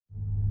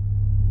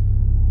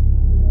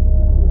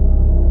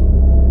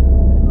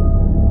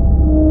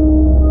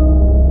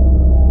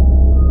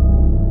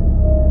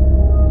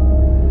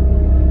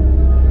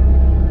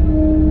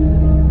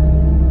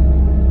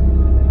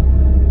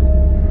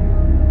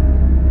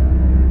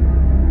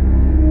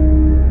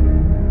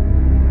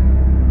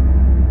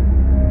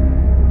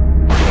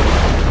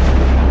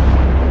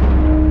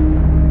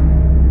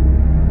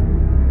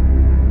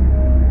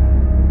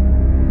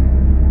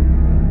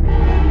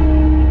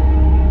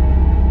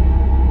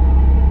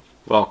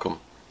Welcome,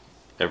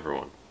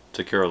 everyone,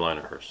 to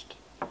Carolina Hearst.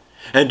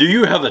 And do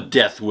you have a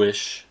death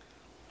wish?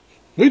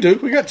 We do.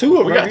 We got two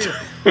of them right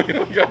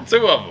here. We got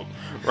two of them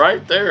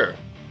right there.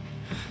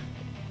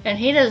 And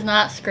he does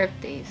not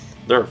script these.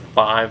 They're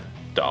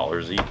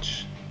 $5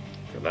 each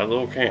for that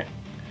little can.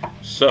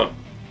 So,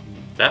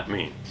 that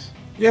means...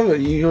 Yeah, but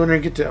you go in there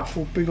and get that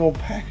whole big old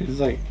package. It's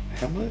like,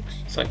 how much?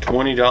 It's like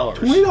 $20.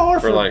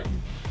 $20 for like...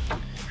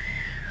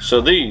 So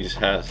these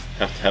have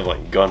to have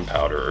like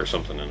gunpowder or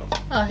something in them.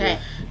 Okay.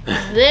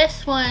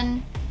 This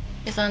one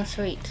is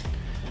unsweet.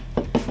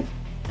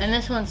 And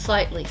this one's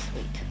slightly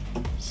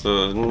sweet.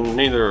 So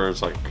neither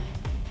is like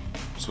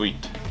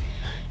sweet.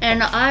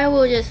 And I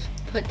will just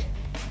put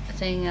a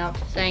thing out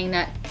saying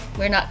that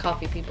we're not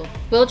coffee people.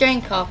 We'll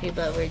drink coffee,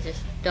 but we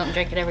just don't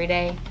drink it every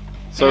day.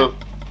 So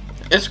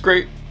it's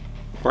great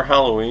for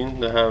Halloween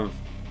to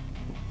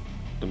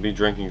be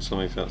drinking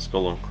something that's got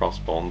skull and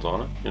crossbones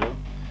on it, you know.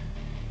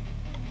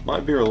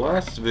 Might be our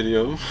last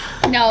video.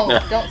 No,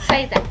 don't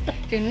say that.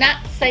 Do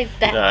not say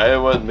that. Nah, it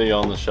wouldn't be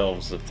on the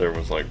shelves if there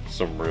was like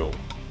some real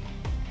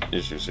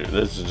issues here.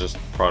 This is just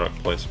product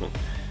placement.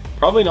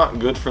 Probably not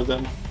good for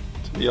them,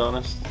 to be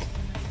honest.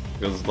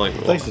 Because like,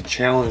 I think the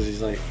challenge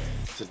is like,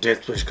 it's a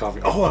Death Wish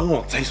coffee. Oh, I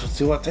want to taste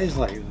see what it tastes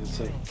like.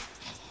 It's like.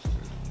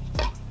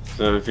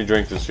 So if you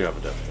drink this, you have a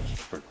death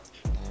wish, pretty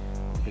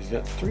much. He's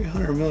got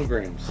 300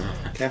 milligrams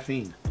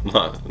caffeine.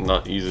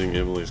 Not easing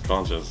Emily's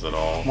conscience at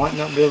all. Might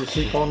not be able to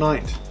sleep all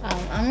night.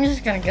 I'm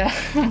just gonna go.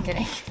 I'm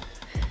kidding.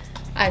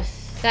 I've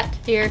sat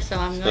here, so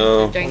I'm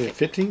going to drink only it.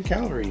 15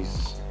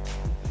 calories.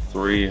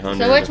 300.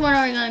 So which one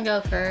are we gonna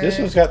go first? This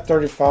one's got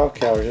 35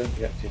 calories. This one's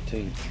got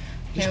 15.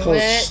 Just Okay,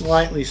 close,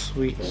 slightly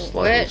sweet.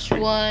 Which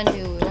one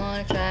do we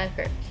want to try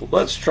first?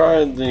 Let's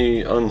try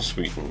the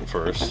unsweetened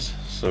first,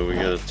 so we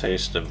get a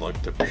taste of like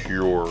the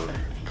pure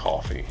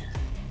coffee.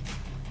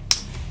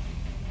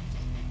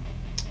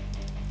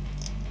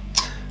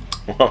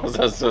 Why was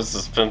that so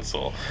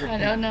suspenseful? I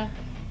don't know.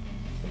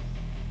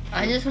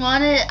 I just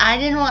wanted. I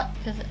didn't want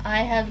because I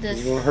have this.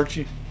 Is it gonna hurt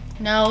you?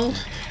 No,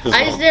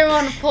 I just didn't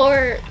want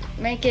to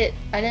make it.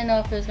 I didn't know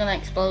if it was gonna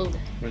explode.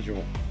 What did you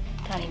want?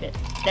 Tiny bit.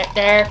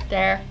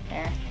 There.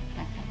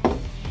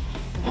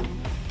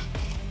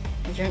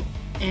 Drink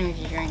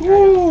energy drink.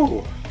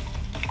 Woo!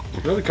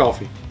 Really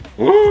coffee.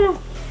 Woo!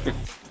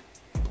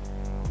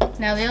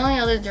 Now the only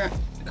other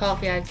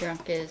coffee I've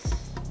drunk is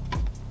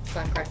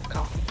black rifle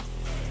coffee.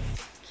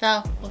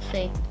 So we'll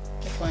see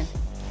which one.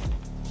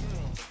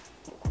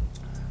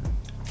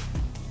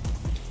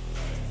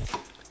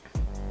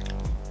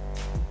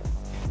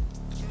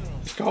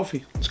 It's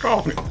coffee. It's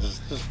coffee.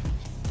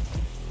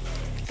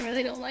 I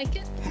really don't like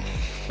it.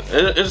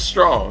 It's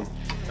strong.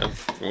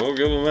 We'll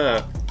give them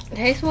that. It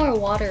tastes more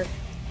water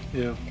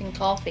Yeah. than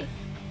coffee.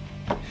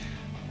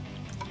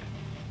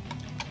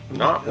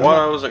 Not what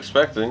I was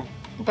expecting.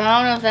 But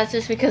I don't know if that's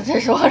just because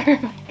there's water.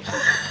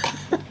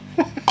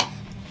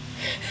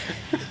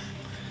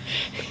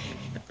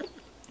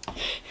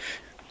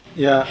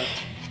 Yeah,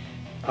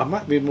 I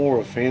might be more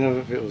of a fan of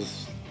it if it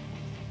was,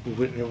 we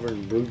went over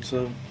and brewed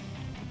some.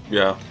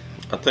 Yeah,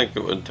 I think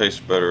it would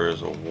taste better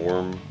as a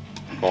warm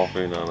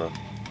coffee, not a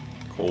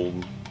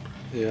cold.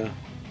 Yeah.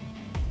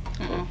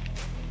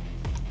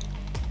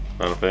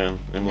 Not a fan.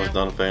 Emily's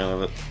not a fan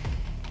of it.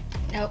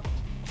 Nope.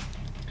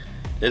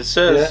 It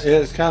says. Yeah,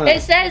 it's kind of.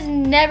 It says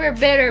never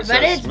bitter,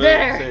 but it's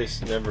bitter. It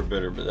says never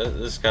bitter, but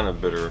it's kind of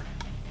bitter.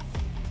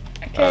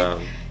 Okay.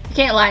 You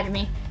can't lie to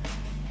me.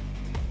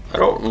 I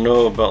don't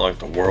know about like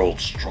the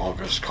world's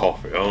strongest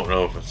coffee. I don't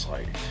know if it's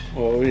like.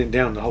 Well, we didn't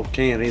down the whole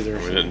can either.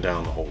 We didn't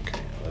down the whole can.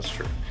 That's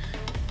true.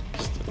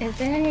 Is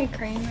there any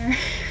creamer?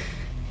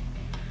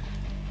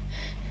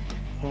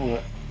 Oh,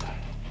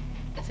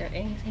 Is there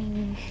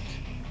anything?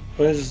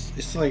 but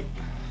it's like,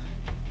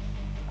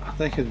 I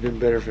think it'd been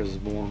better if it was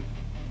warm.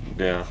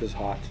 Yeah. If it's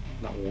hot,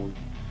 not warm.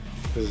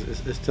 Because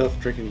it's tough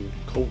drinking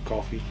cold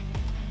coffee.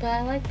 But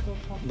I like cold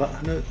coffee. But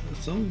I know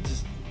some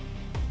just.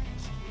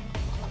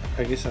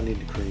 I guess I need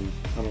the cream.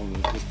 I don't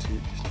know. It's too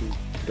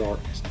dark.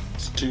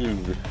 It's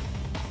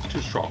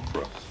too strong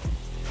for us.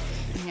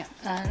 Yeah.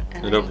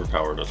 It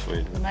overpowered us.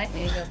 We might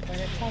need to go put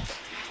it up.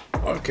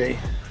 Okay.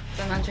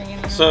 So I'm not drinking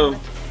anymore. So.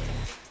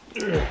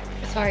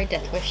 Sorry,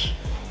 Death Wish.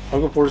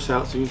 I'll go pour this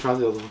out so you can try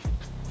the other one.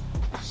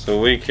 So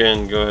we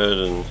can go ahead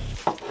and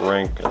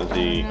rank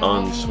the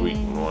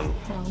unsweetened one.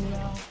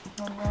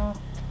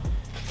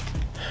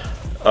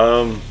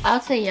 Oh no. I'll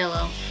say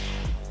yellow.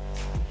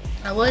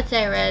 I would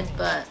say red,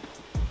 but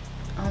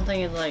I don't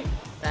think it's like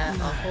that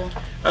awful.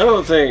 I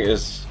don't think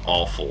it's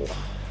awful.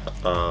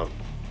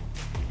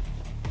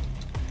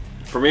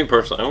 For me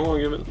personally, I'm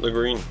gonna give it the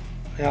green.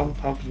 Yeah, I'm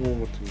the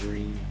one with the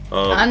green.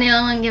 I'm the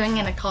only one giving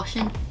it a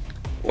caution.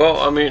 Well,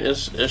 I mean,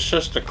 it's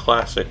just a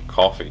classic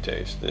coffee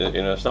taste. You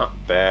know, it's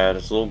not bad.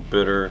 It's a little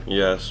bitter,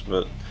 yes,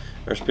 but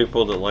there's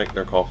people that like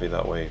their coffee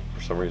that way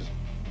for some reason.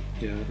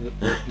 Yeah,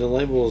 the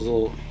label is a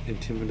little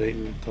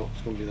intimidating. I thought it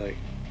was gonna be like.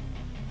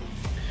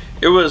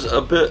 It was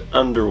a bit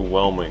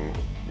underwhelming,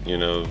 you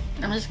know.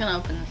 I'm just gonna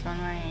open this one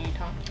while you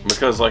talk.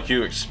 Because like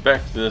you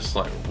expect this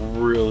like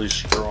really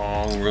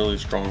strong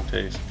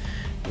taste,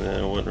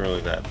 it wasn't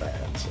really that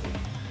bad. So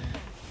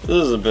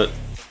this is a bit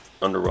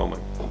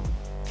underwhelming.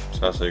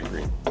 So I say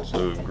green.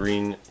 So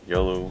green,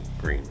 yellow,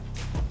 green.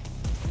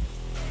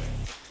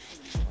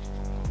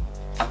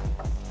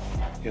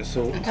 Yeah,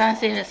 so I'm trying to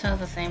see if it smells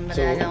the same, but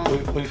so I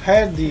don't. we've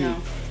had the No.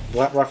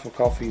 Black Rifle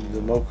coffee,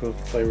 the mocha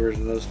flavors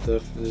and those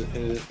stuff.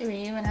 And Do we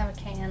even have a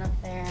can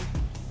up there?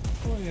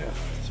 oh yeah,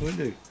 so we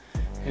do.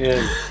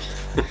 And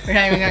We're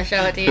not even gonna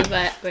show it to you,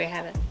 but we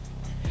have it.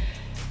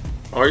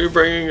 Are you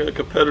bringing a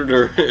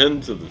competitor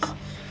into this?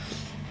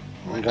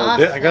 I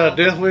got a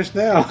death wish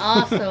now.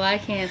 Also, I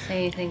can't say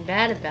anything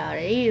bad about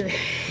it either.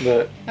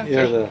 But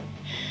yeah, Okay.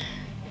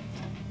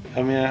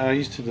 I mean, I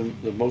used to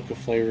the mocha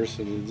flavor,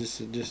 so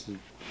just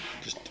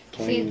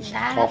plain See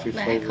coffee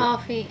that flavor.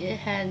 coffee, it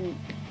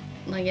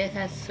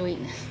has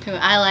sweetness to it.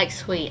 I like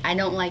sweet. I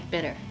don't like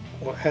bitter.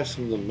 Well, have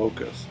some of the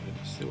mochas.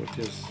 Let's see what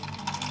this.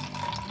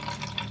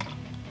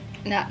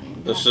 Not.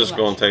 It's not just so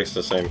going much. to taste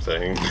the same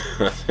thing,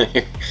 I think.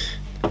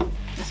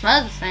 It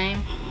smells the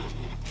same.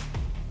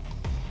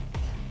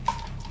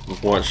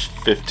 Watch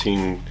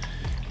 15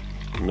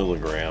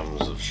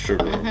 milligrams of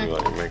sugar be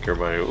like make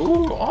everybody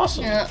ooh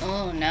awesome.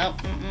 Oh no.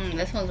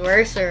 This one's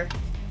worser.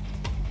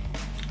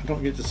 I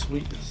don't get the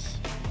sweetness.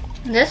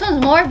 This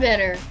one's more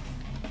bitter.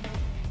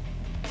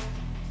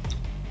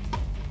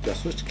 Did I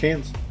switch to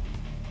cans?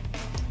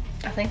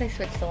 I think they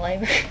switched the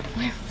label.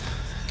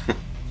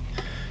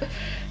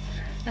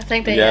 I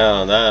think they.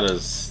 Yeah, that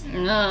is.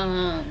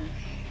 No.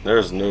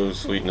 There's no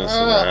sweetness in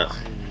Ugh.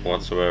 that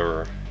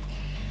whatsoever.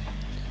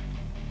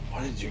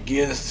 What did you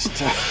get us this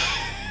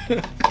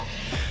time?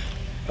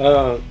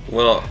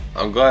 Well,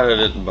 I'm glad I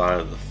didn't buy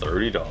the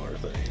 $30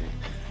 thing,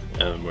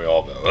 and we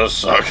all go, this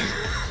sucks.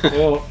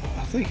 Well,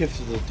 I think if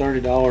it's the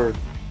 $30,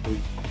 we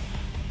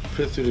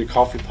put it through the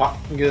coffee pot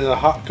and get a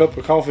hot cup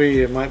of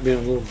coffee, it might be a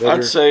little better.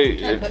 I'd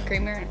say I put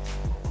creamer in.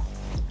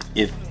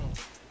 if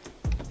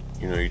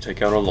you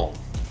take out a loan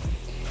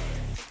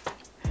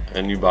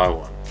and you buy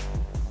one,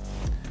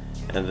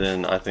 and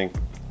then I think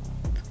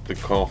the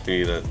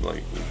coffee that like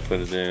you put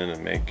it in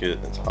and make it,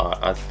 it's hot.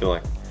 I feel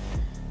like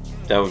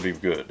that would be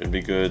good. It'd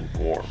be good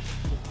warm.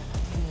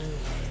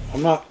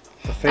 I'm not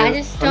a fan.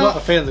 I'm not a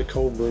fan of the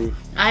cold brew.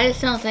 I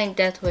just don't think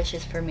Death Wish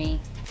is for me.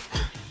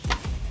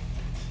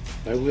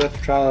 Maybe we have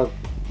to try.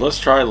 Let's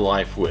try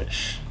Life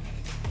Wish.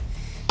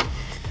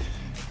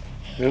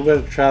 Maybe we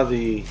have to try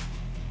the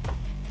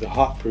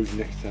hot brew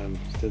next time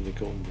instead of the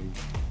cold brew.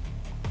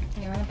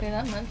 You want to pay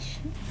that much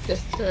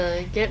just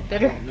to get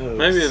bitter? No,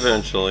 Maybe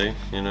eventually,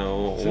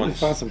 once. Once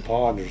find some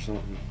pods or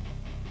something.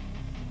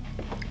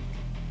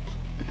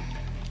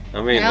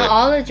 I mean, like,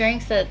 All the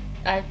drinks that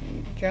I've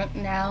drunk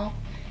now,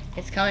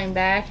 it's coming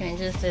back and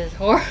it just is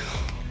horrible.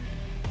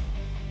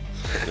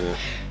 Yeah.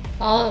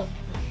 All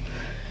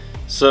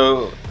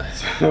so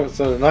So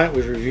tonight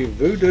we reviewed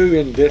Voodoo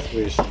and Death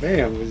Wish.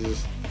 Man, we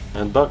just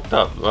and Ducked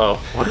Up.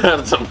 Well, we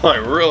had some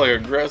like really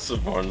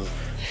aggressive ones.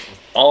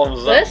 All of a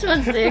sudden, this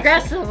one's the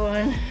aggressive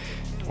one.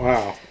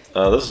 wow.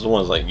 this is the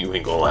one's like you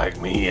ain't gonna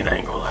like me and I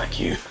ain't gonna like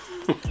you.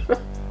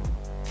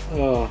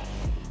 Uh,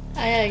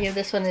 I gotta give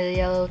this one to the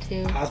yellow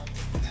too.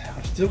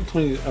 I'm still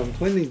between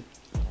the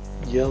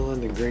yellow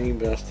and the green,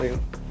 but I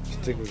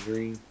stick with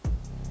green.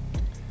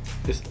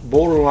 It's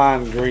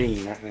borderline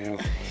green right now.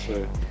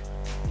 So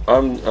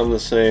I'm the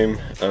same.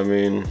 I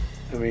mean,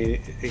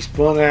 he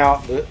spun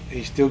out, but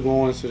he's still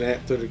going, so they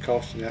haven't thrown the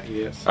caution out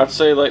yet. So. I'd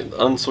say like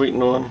the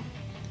unsweetened one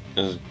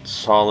is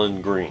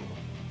solid green,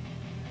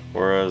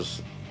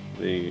 whereas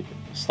the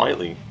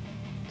slightly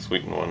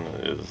sweetened one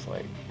is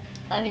like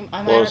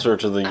I closer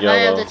to the I might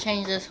yellow. have to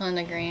change this one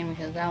to green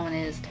because that one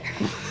is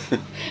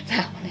terrible.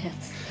 That one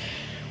is.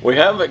 We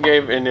haven't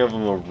gave any of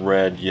them a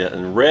red yet,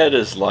 and red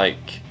is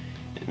like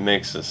it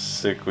makes us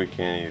sick. We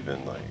can't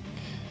even like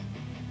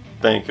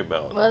think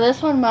about it. Well,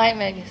 this one might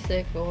make us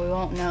sick, but we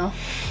won't know.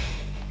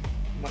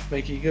 Might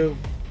make you go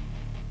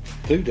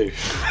doo-doo.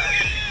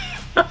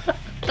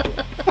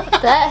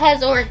 That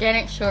has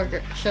organic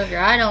sugar.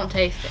 I don't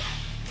taste it.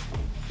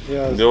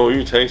 Yeah, No,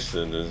 you taste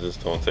it, it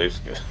just don't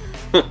taste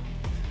good.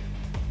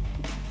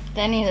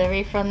 They need to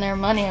refund their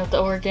money of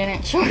the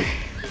organic sugar.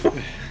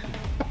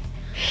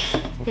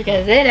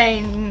 Because it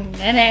ain't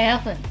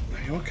helping.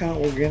 what kind of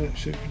organic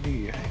sugar do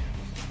you have?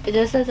 It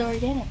just says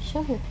organic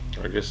sugar.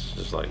 I guess it's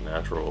just like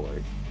natural,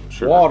 like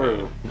sugar.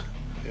 Water.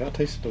 Yeah, I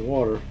tasted the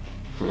water.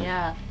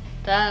 Yeah,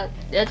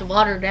 that's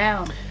watered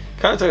down.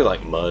 Kind of tastes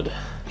like mud.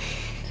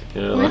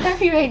 When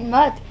have you ate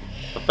mud?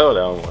 I fell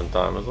down one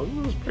time. I was like,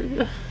 "This is pretty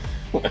good."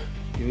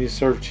 You need to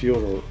serve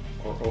chilled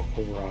or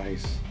over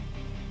ice.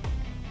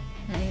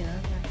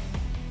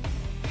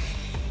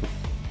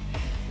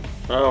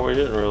 Oh, we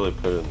didn't really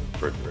put it in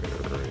the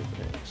refrigerator or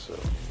anything, so.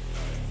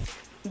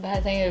 But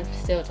I think it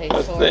still I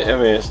tastes horrible.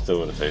 mean, it still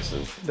would have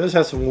tasted. It does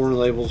have some warning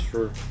labels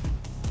for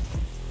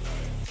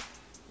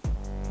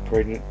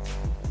pregnant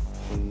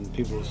and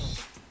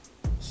people's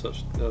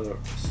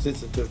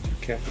sensitive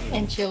to caffeine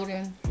And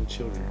children. and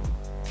children.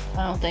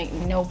 I don't think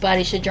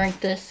nobody should drink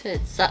this.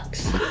 It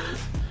sucks.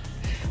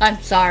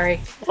 I'm sorry.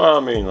 Well, I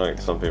mean, like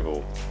some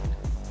people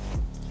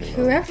You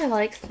know? Whoever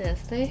likes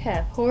this, they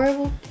have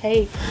horrible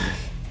taste.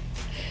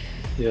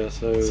 Yeah,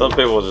 so Some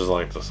people just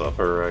like to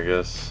suffer, I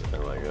guess.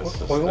 And I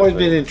guess I've always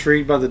been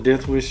intrigued by the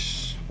Death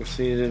Wish we've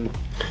seen in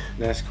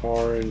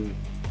NASCAR and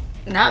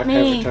Not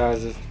me.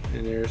 advertises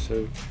in there.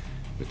 So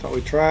we thought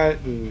we'd try it,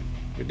 and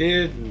we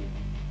did. And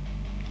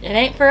It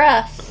ain't for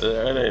us.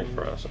 It ain't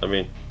for us. I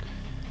mean,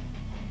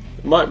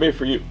 it might be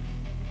for you.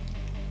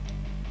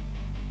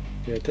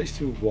 yeah, it tastes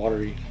too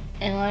watery.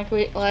 And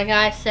like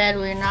I said,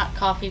 we're not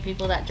coffee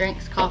people that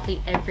drinks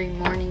coffee every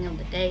morning of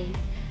the day.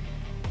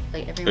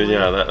 Like every But morning.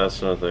 yeah,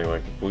 that's another thing.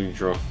 Like, if we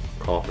drunk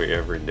coffee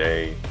every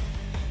day,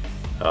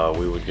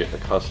 we would get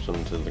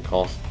accustomed to the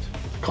cost.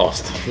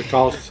 The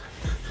cost.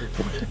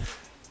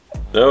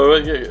 No, we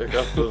would get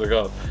accustomed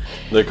to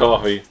the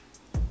coffee.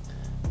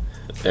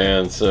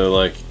 And so,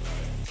 like,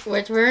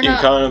 Which we're you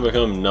not. kind of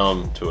become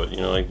numb to it. You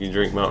know, like you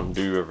drink Mountain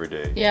Dew every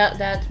day. Yeah,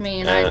 that's me,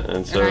 and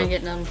And I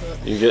get numb to it.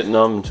 You get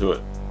numb to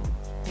it.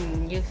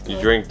 Used to You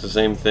it. drink the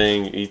same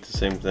thing, you eat the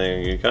same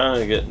thing. You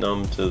kind of get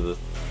numb to the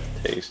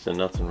taste, and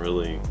nothing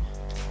really.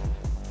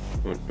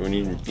 When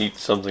you eat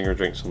something or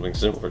drink something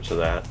similar to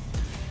that,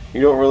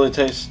 you don't really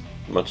taste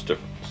much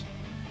difference.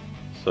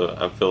 So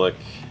I feel like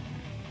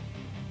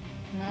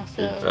And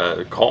also, if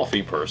a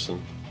coffee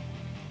person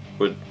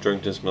would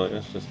drink this, like,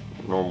 that's just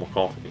normal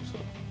coffee. So,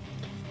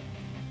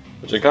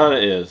 which it kind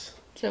of is.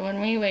 so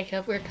when we wake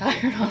up, we're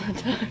tired all the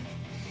time.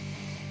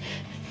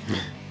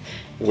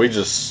 We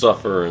just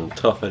suffer and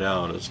tough it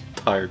out as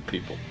tired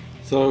people.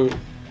 So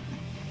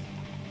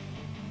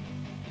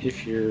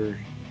if you're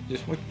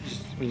just when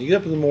you get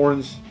up in the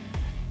mornings,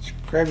 just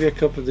grab you a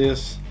cup of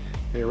this,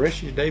 and the rest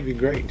of your day be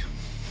great.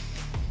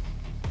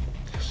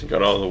 So you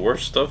got all the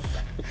worst stuff.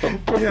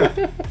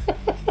 Yeah.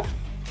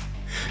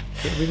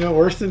 Could be no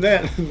worse than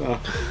that. No.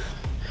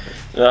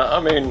 Yeah, I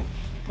mean,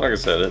 like I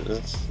said,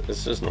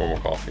 it's just normal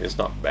coffee. It's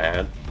not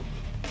bad.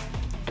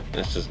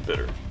 It's just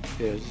bitter.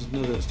 Yeah, there's just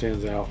nothing that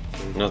stands out.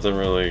 So. Nothing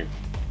really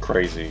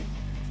crazy.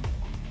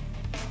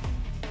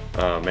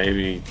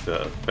 Maybe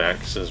the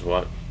effects is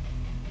what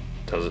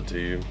does it to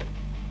you.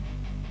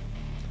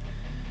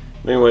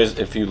 Anyways,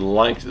 if you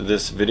liked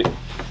this video,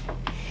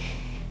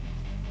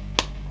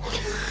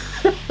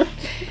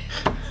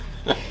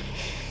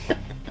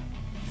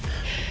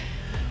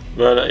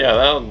 but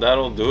yeah,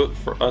 that'll do it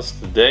for us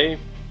today.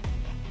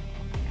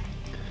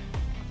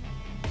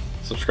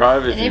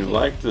 Subscribe if you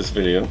liked this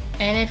video.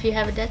 And if you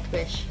have a death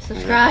wish,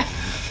 subscribe.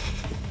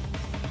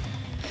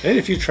 And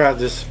if you tried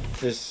this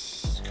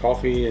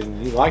coffee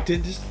and you liked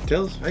it, just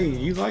tell us, hey,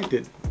 you liked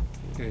it.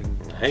 And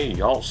Hey,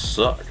 y'all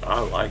suck. I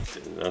liked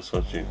it. That's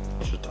what you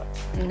should type.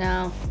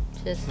 No,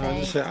 just I say.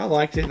 just say I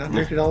liked it and I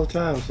drink it all the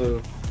time.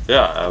 So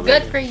Yeah, I mean,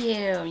 Good for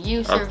you.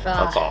 You survived.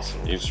 That's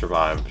awesome. You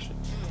survived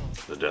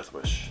the death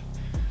wish.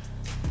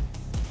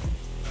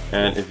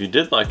 And if you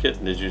did like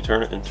it, did you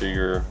turn it into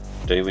your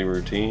daily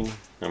routine?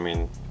 I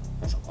mean,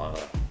 that's a lot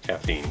of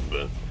caffeine,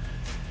 but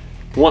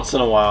once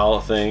in a while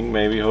a thing,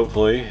 maybe,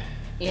 hopefully.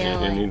 Yeah,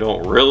 And like- you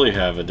don't really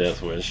have a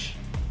death wish.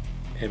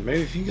 and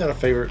maybe if you got a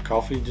favorite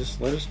coffee,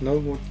 just let us know.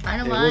 I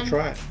know and mine. we'll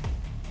try it.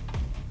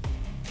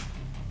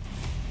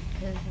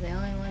 This is the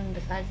only one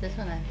besides this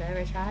one I've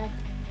ever tried.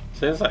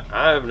 See, it's like,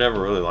 I've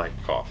never really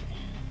liked coffee.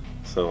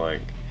 So,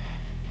 like,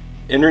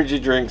 energy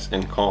drinks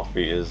and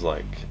coffee is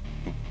like,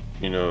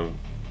 you know,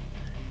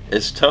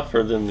 it's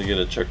tougher than to get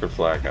a checkered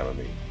flag out of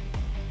me.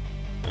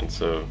 And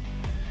so,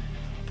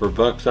 for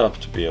Bucked Up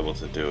to be able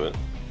to do it,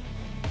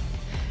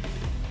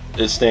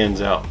 it stands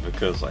out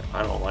because, like,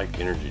 I don't like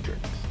energy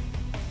drinks.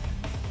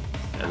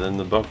 And then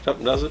the Bucked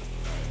Up does it.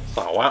 It's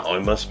like, wow,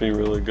 it must be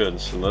really good.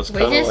 So that's We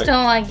kind of just like,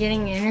 don't like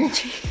getting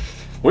energy.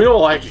 we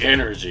don't like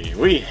energy.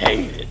 We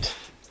hate it.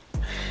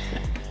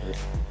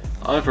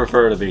 I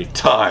prefer to be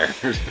tired.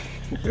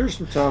 There's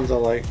some times I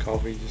like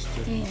coffee just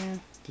to, Yeah.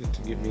 just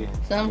to get me.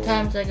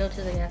 Sometimes I go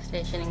to the gas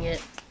station and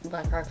get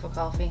Black Rock for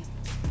coffee.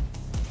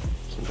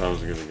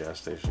 Sometimes I go to the gas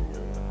station and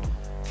get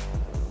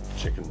a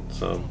chicken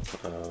sub.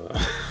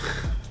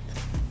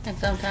 And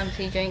sometimes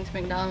he drinks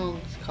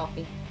McDonald's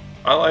coffee.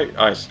 I like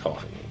iced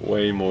coffee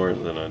way more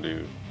than I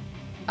do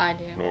I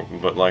do. normal,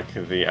 but like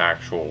the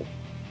actual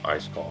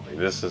iced coffee.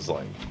 This is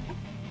like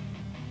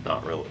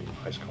not really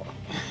iced coffee.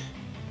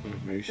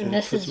 Maybe you should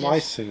This put is some just-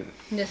 ice in it.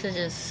 This is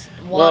just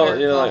water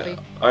coffee. like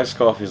iced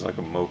coffee is like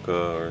a mocha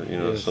or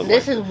Yes. something.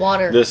 This like is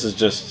water. This is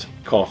just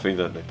coffee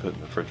that they put in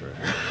the refrigerator.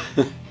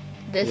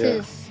 This Yeah.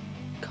 is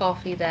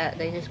coffee that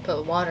they just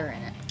put water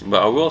in it.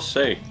 But I will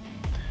say,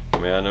 I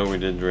mean, I know we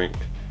did drink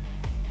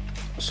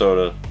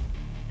soda,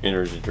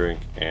 energy drink,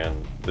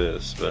 and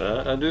this,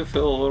 but I do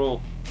feel a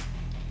little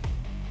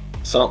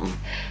something.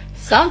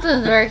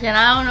 Something's working.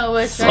 I don't know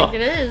which drink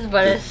it is,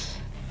 but it's.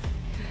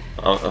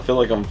 I feel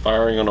like I'm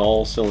firing on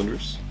all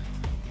cylinders.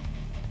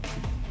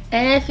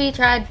 And if you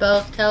tried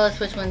both, tell us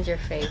which one's your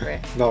favorite.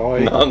 No,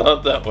 wait. No,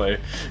 not that way.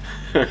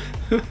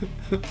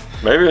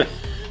 Maybe.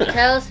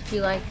 Tell us if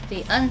you like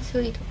the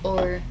unsweet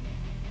or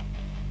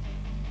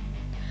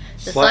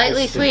the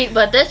slightly sweet,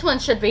 but this one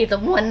should be the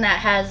one that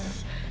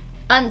has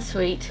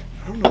unsweet.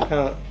 I don't know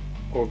how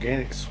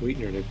organic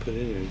sweetener they put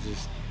in it. It's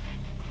just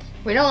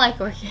We don't like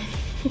organic.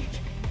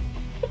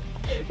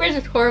 We're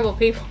just horrible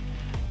people.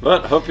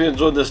 But hope you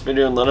enjoyed this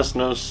video and let us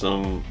know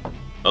some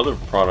other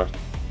product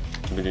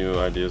video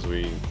ideas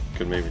we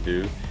could maybe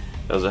do.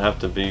 Doesn't have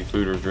to be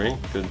food or drink.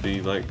 Could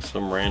be like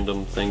some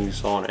random thing you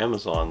saw on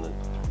Amazon that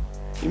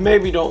you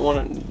maybe don't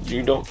want to.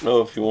 You don't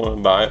know if you want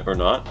to buy it or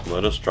not.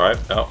 Let us try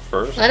it out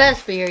first. Let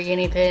us be your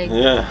guinea pig.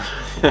 Yeah.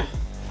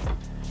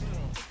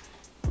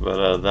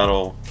 But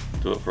that'll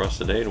do it for us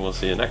today, and we'll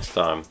see you next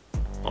time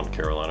on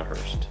Carolina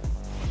Hearst.